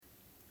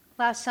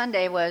Last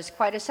Sunday was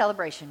quite a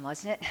celebration,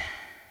 wasn't it?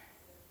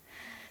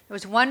 There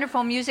was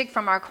wonderful music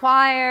from our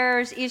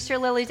choirs, Easter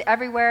lilies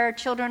everywhere,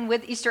 children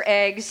with Easter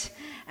eggs,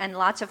 and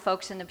lots of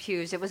folks in the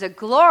pews. It was a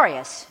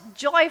glorious,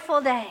 joyful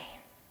day.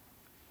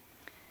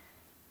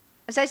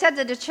 As I said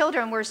to the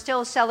children, we're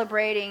still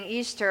celebrating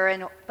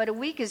Easter, but a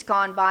week has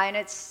gone by, and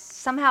it's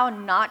somehow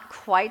not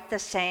quite the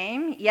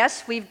same.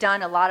 Yes, we've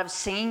done a lot of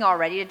singing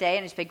already today,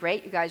 and it's been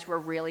great. You guys were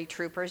really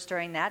troopers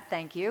during that.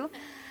 Thank you.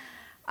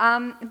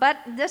 But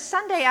this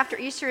Sunday after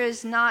Easter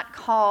is not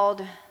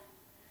called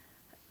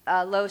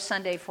Low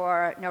Sunday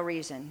for no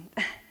reason.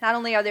 Not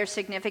only are there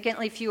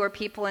significantly fewer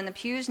people in the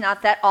pews,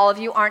 not that all of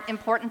you aren't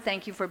important,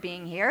 thank you for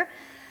being here,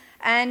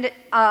 and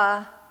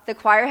the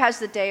choir has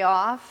the day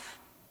off.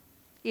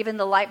 Even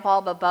the light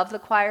bulb above the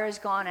choir has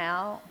gone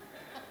out.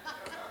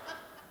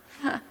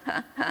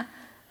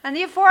 And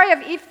the euphoria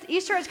of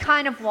Easter is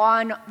kind of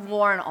worn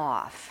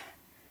off.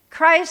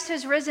 Christ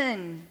has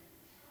risen.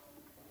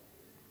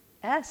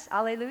 Yes,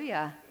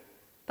 hallelujah.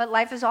 But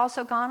life has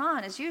also gone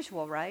on as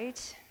usual,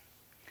 right?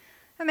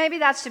 And maybe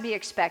that's to be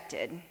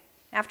expected.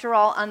 After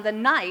all, on the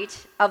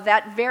night of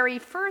that very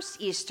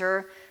first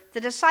Easter,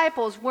 the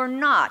disciples were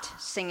not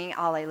singing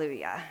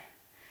Alleluia.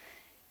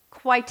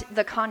 Quite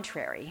the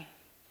contrary.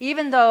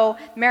 Even though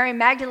Mary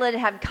Magdalene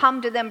had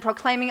come to them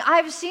proclaiming,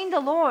 "I've seen the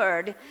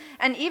Lord,"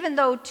 and even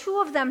though two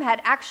of them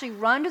had actually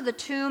run to the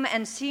tomb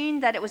and seen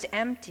that it was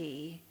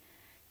empty,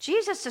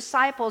 Jesus'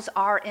 disciples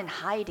are in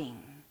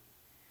hiding,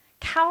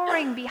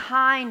 cowering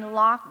behind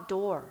locked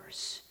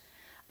doors,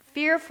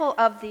 fearful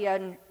of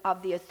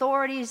the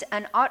authorities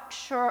and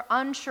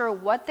unsure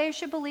what they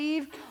should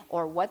believe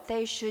or what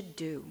they should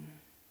do.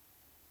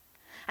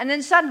 And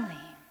then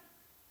suddenly,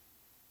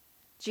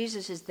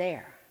 Jesus is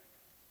there,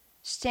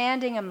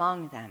 standing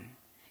among them,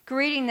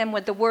 greeting them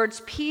with the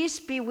words,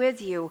 "Peace be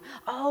with you."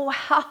 Oh,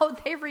 how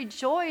they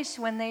rejoiced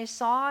when they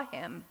saw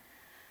him.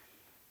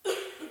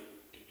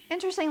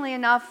 Interestingly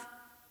enough,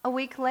 a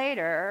week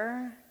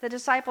later, the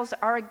disciples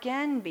are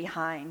again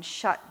behind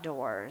shut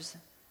doors.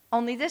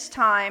 Only this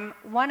time,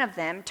 one of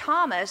them,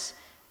 Thomas,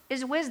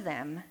 is with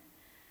them.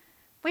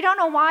 We don't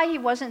know why he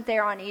wasn't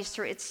there on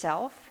Easter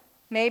itself.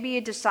 Maybe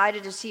he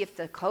decided to see if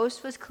the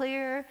coast was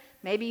clear.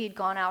 Maybe he'd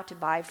gone out to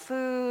buy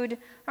food.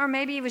 Or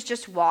maybe he was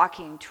just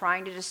walking,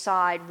 trying to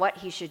decide what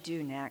he should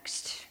do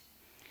next.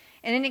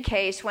 In any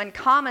case, when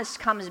Thomas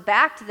comes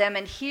back to them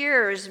and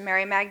hears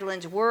Mary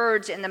Magdalene's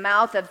words in the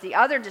mouth of the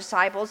other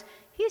disciples,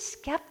 he's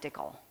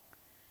skeptical.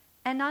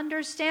 And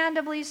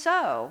understandably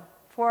so,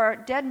 for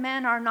dead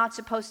men are not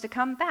supposed to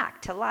come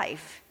back to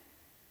life.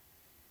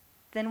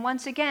 Then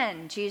once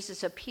again,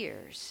 Jesus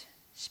appears,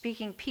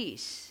 speaking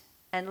peace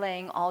and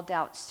laying all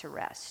doubts to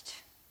rest.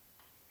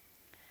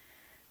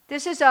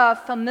 This is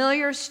a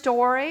familiar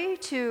story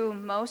to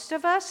most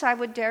of us, I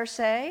would dare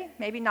say.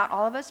 Maybe not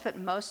all of us, but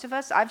most of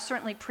us. I've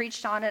certainly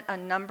preached on it a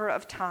number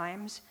of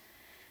times.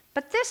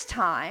 But this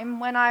time,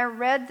 when I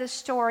read the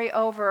story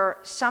over,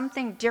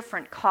 something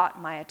different caught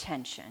my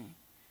attention.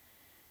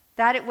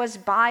 That it was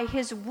by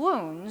his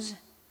wounds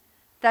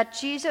that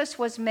Jesus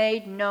was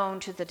made known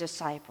to the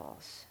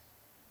disciples.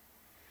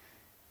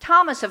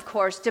 Thomas, of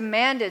course,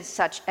 demanded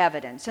such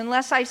evidence.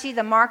 "Unless I see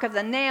the mark of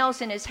the nails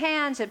in his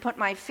hands and put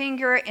my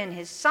finger in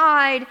his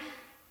side,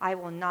 I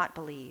will not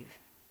believe."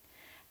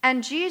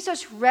 And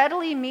Jesus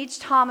readily meets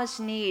Thomas'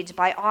 needs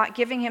by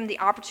giving him the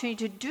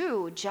opportunity to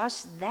do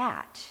just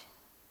that.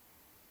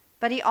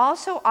 But he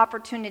also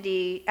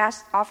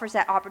offers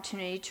that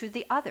opportunity to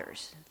the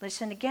others.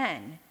 Listen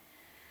again.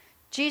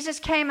 Jesus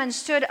came and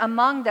stood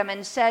among them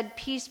and said,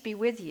 "Peace be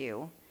with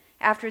you."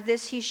 After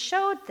this, he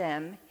showed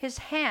them his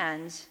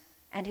hands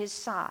and his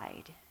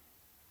side.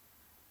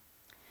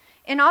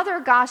 In other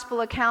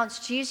gospel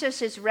accounts,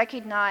 Jesus is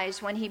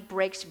recognized when he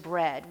breaks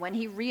bread, when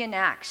he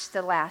reenacts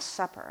the Last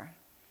Supper.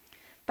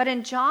 But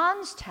in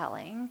John's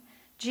telling,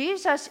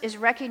 Jesus is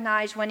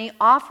recognized when he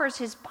offers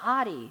his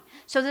body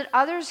so that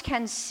others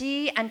can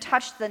see and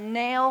touch the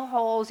nail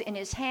holes in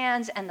his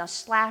hands and the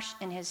slash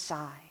in his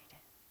side.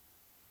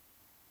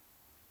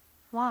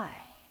 Why?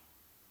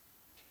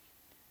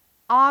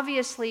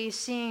 Obviously,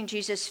 seeing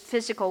Jesus'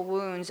 physical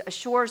wounds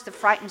assures the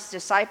frightened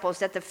disciples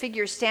that the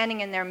figure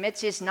standing in their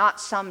midst is not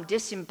some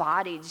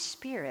disembodied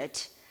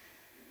spirit.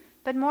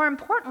 But more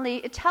importantly,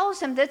 it tells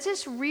them that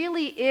this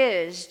really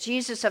is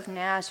Jesus of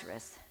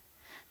Nazareth,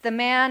 the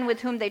man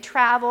with whom they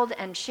traveled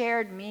and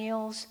shared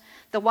meals,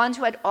 the one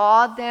who had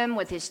awed them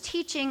with his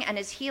teaching and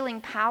his healing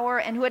power,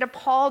 and who had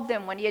appalled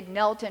them when he had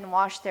knelt and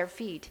washed their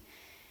feet.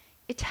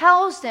 It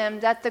tells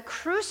them that the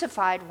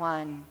crucified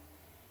one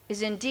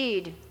is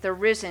indeed the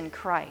risen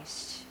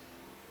Christ.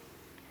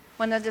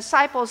 When the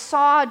disciples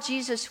saw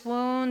Jesus'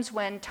 wounds,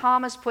 when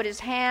Thomas put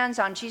his hands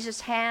on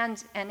Jesus'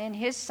 hands and in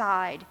his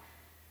side,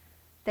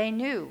 they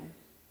knew,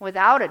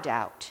 without a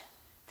doubt,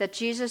 that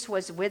Jesus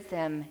was with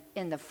them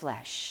in the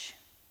flesh.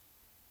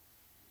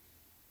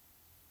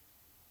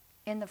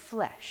 In the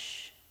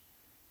flesh.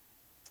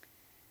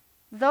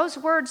 Those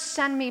words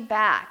send me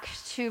back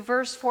to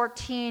verse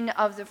 14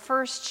 of the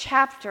first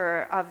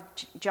chapter of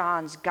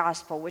John's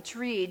Gospel, which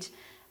reads,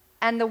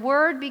 And the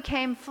Word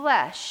became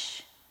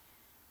flesh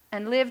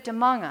and lived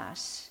among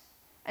us.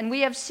 And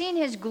we have seen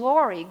his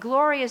glory.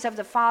 Glory is of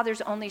the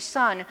Father's only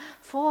Son,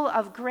 full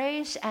of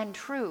grace and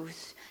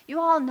truth. You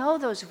all know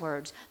those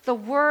words. The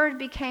Word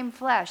became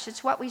flesh.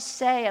 It's what we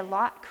say a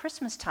lot,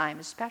 Christmas time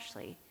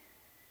especially.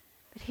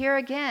 But here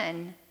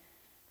again,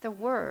 the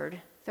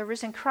Word, the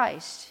risen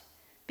Christ,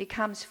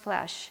 becomes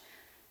flesh.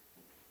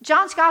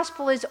 John's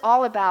gospel is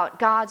all about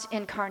God's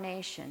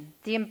incarnation,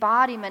 the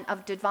embodiment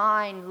of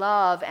divine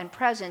love and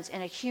presence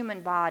in a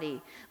human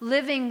body,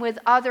 living with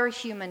other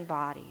human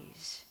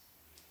bodies.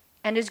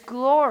 And his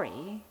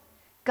glory,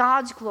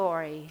 God's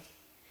glory,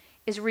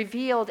 is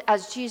revealed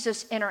as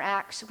Jesus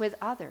interacts with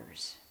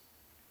others.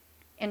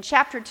 In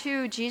chapter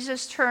 2,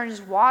 Jesus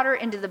turns water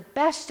into the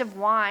best of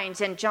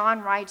wines, and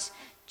John writes,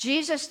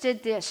 Jesus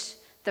did this,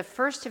 the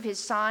first of his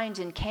signs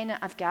in Cana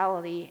of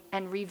Galilee,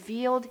 and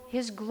revealed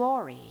his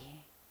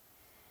glory.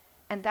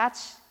 And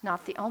that's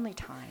not the only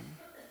time.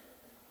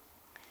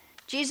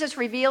 Jesus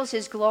reveals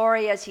his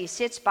glory as he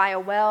sits by a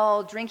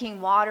well, drinking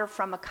water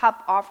from a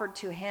cup offered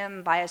to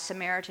him by a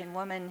Samaritan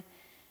woman,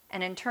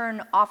 and in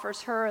turn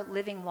offers her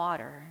living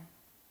water.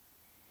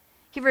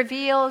 He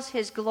reveals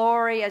his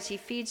glory as he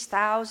feeds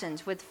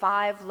thousands with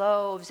 5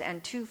 loaves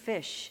and 2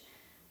 fish,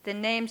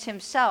 then names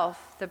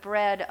himself the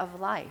bread of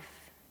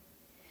life.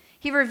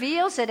 He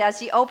reveals it as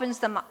he opens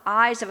the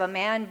eyes of a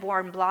man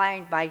born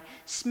blind by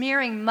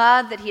smearing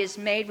mud that he has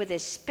made with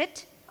his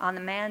spit on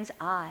the man's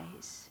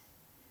eyes.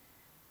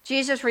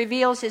 Jesus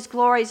reveals his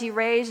glory as he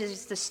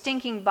raises the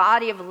stinking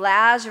body of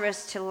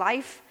Lazarus to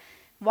life,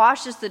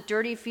 washes the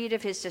dirty feet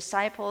of his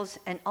disciples,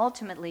 and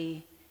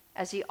ultimately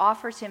as he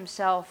offers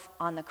himself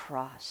on the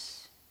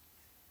cross.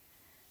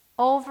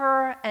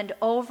 Over and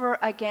over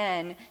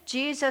again,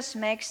 Jesus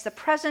makes the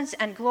presence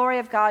and glory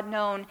of God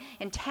known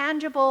in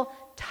tangible,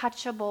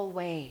 touchable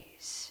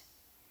ways.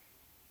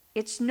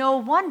 It's no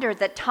wonder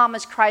that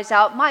Thomas cries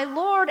out, "My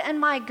Lord and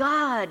my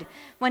God,"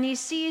 when he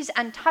sees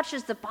and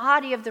touches the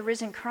body of the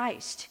risen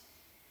Christ.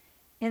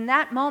 In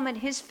that moment,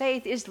 his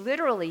faith is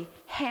literally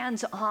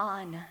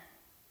hands-on.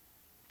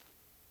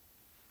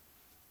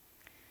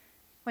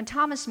 When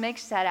Thomas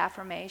makes that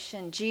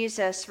affirmation,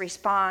 Jesus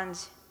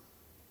responds,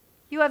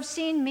 "You have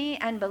seen me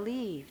and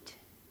believed.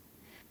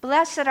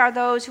 Blessed are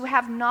those who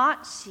have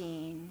not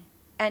seen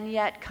and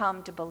yet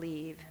come to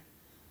believe."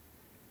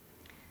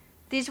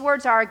 These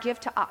words are a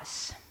gift to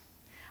us,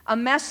 a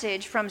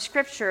message from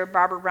Scripture,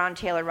 Barbara Brown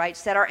Taylor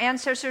writes, that our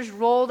ancestors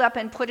rolled up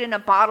and put in a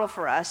bottle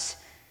for us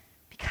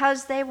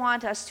because they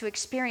want us to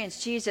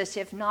experience Jesus,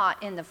 if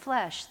not in the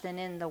flesh, then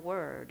in the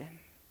Word.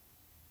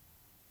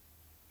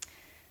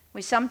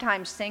 We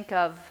sometimes think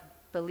of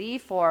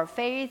belief or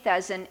faith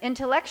as an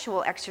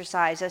intellectual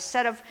exercise, a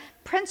set of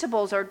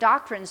principles or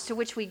doctrines to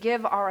which we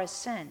give our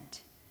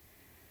assent.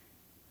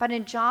 But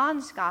in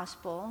John's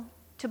gospel,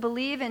 to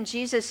believe in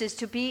Jesus is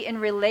to be in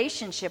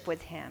relationship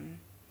with him,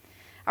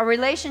 a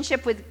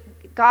relationship with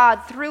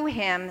God through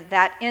him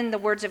that, in the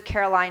words of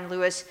Caroline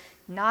Lewis,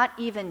 not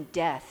even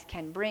death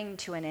can bring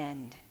to an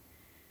end,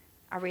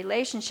 a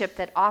relationship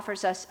that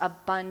offers us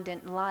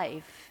abundant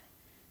life,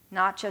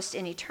 not just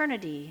in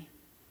eternity,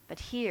 but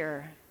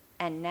here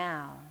and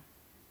now.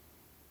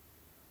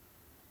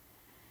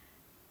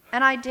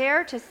 And I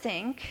dare to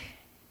think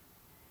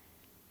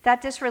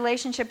that this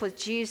relationship with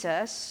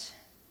Jesus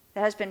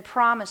that has been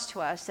promised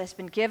to us, that's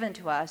been given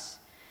to us,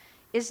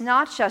 is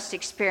not just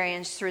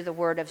experienced through the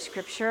word of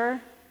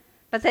Scripture,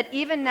 but that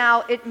even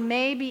now it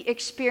may be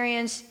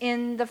experienced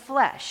in the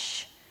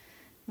flesh,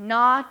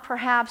 not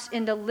perhaps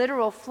in the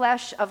literal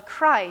flesh of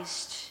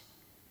Christ,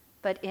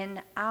 but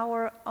in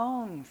our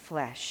own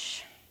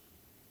flesh.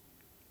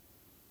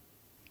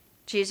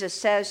 Jesus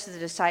says to the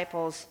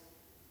disciples,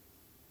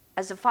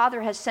 "As the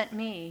Father has sent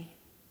me,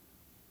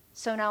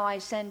 so now I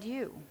send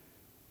you."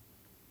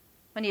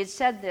 When he had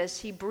said this,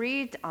 he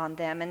breathed on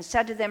them and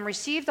said to them,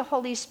 "Receive the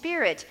Holy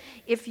Spirit.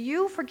 If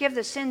you forgive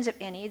the sins of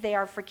any, they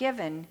are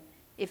forgiven.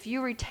 If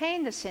you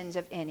retain the sins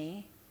of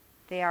any,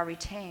 they are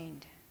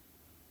retained."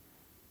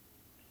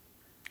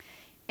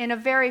 In a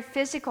very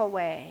physical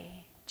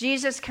way,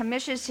 Jesus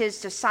commissions his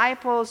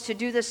disciples to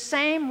do the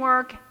same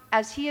work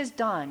as he has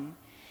done.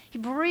 He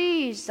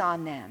breathes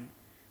on them,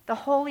 the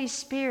Holy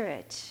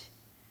Spirit.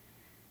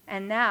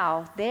 And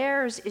now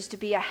theirs is to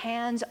be a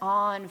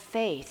hands-on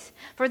faith,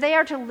 for they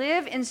are to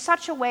live in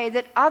such a way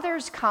that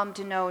others come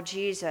to know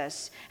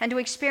Jesus and to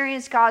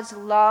experience God's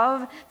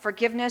love,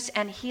 forgiveness,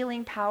 and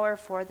healing power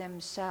for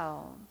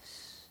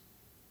themselves.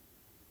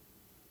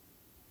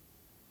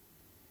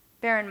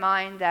 Bear in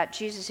mind that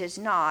Jesus is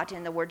not,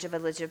 in the words of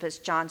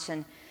Elizabeth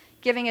Johnson,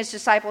 giving his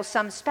disciples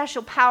some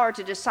special power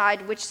to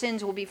decide which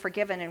sins will be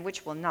forgiven and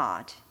which will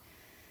not.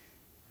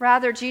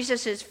 Rather,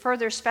 Jesus is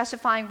further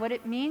specifying what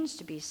it means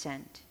to be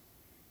sent,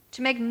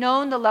 to make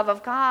known the love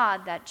of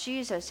God that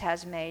Jesus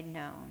has made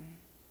known.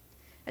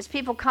 As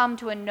people come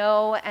to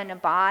know and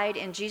abide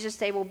in Jesus,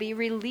 they will be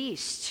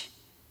released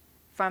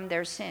from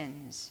their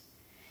sins.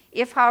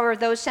 If, however,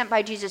 those sent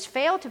by Jesus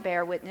fail to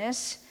bear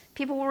witness,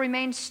 people will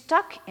remain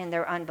stuck in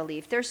their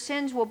unbelief. Their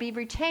sins will be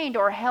retained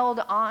or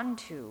held on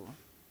to.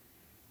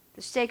 The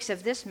The stakes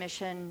of this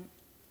mission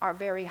are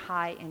very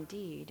high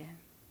indeed.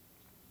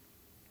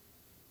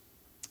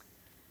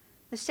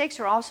 The stakes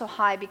are also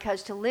high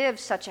because to live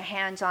such a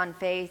hands-on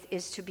faith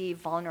is to be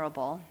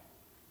vulnerable.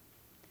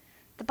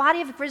 The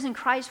body of risen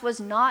Christ was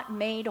not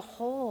made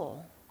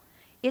whole.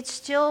 It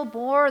still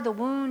bore the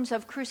wounds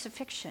of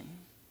crucifixion.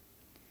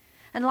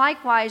 And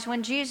likewise,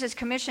 when Jesus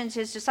commissions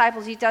his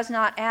disciples, he does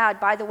not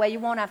add, by the way, you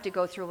won't have to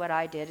go through what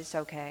I did, it's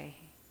okay.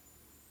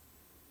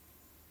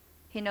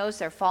 He knows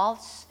their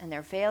faults and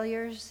their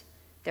failures,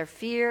 their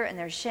fear and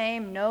their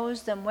shame,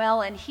 knows them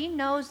well, and he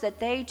knows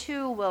that they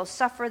too will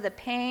suffer the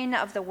pain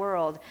of the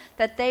world,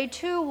 that they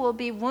too will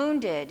be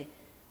wounded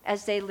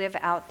as they live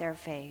out their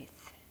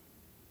faith.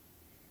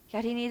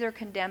 Yet he neither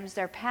condemns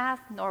their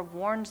path nor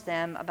warns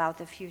them about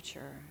the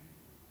future.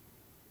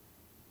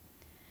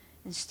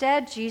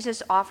 Instead,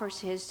 Jesus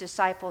offers his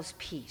disciples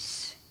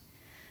peace,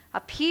 a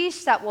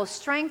peace that will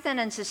strengthen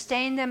and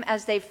sustain them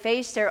as they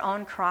face their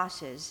own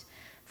crosses,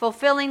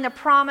 fulfilling the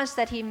promise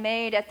that he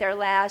made at their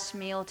last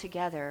meal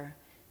together.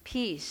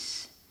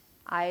 Peace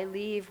I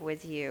leave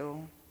with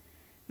you.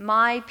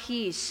 My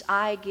peace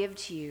I give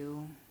to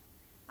you.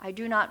 I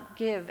do not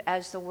give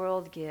as the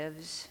world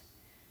gives.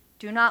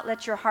 Do not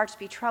let your hearts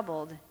be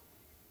troubled,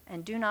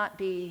 and do not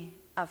be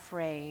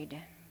afraid.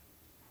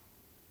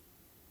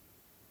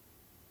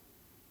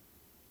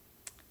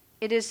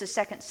 It is the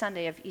second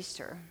Sunday of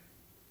Easter.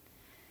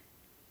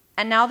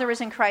 And now the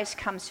risen Christ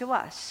comes to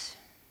us,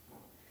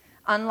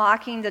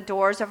 unlocking the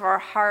doors of our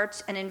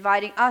hearts and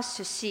inviting us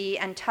to see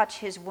and touch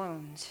his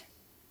wounds.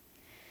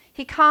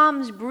 He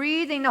comes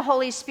breathing the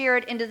Holy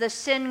Spirit into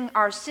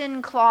our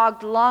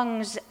sin-clogged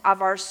lungs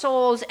of our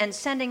souls and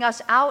sending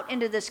us out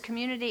into this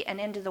community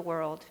and into the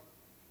world.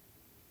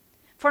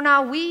 For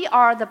now we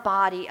are the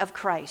body of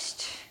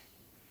Christ,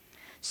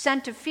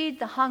 sent to feed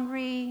the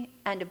hungry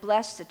and to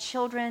bless the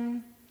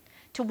children,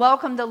 to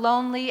welcome the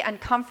lonely and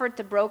comfort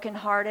the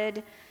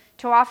brokenhearted,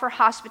 to offer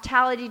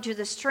hospitality to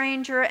the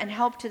stranger and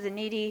help to the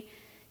needy,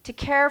 to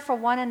care for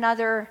one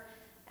another,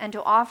 and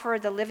to offer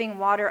the living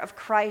water of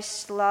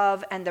Christ's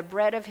love and the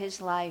bread of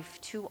his life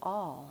to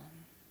all.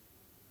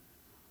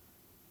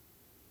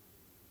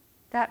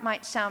 That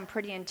might sound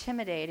pretty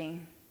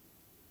intimidating,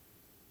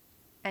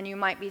 and you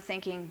might be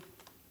thinking,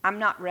 I'm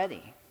not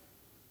ready.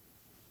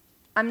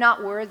 I'm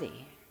not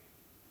worthy.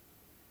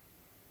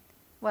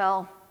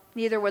 Well,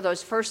 neither were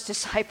those first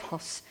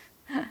disciples.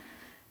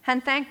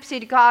 And thanks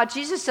be to God,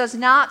 Jesus does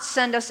not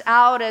send us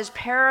out as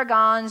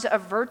paragons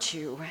of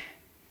virtue.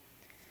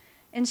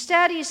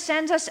 Instead, he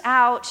sends us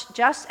out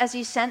just as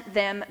he sent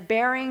them,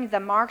 bearing the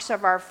marks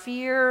of our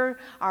fear,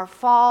 our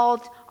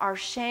fault, our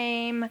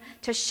shame,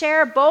 to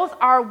share both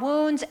our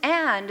wounds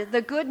and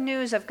the good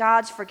news of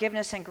God's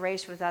forgiveness and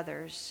grace with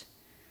others,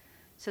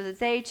 so that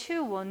they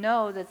too will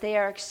know that they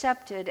are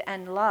accepted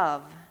and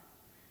loved,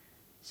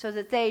 so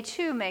that they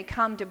too may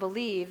come to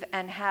believe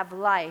and have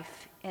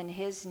life in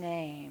his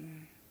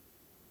name.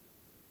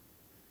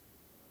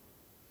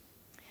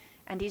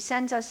 And he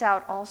sends us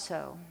out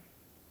also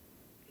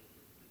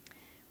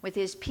with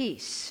his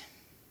peace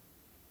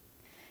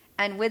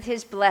and with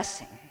his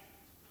blessing,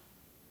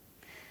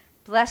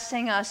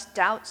 blessing us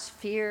doubts,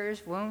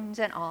 fears, wounds,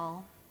 and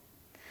all,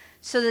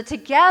 so that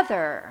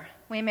together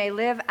we may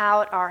live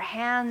out our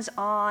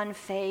hands-on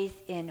faith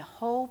in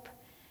hope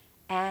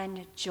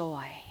and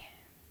joy.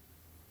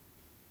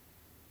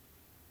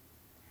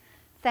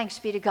 Thanks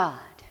be to God.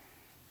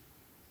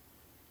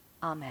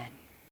 Amen.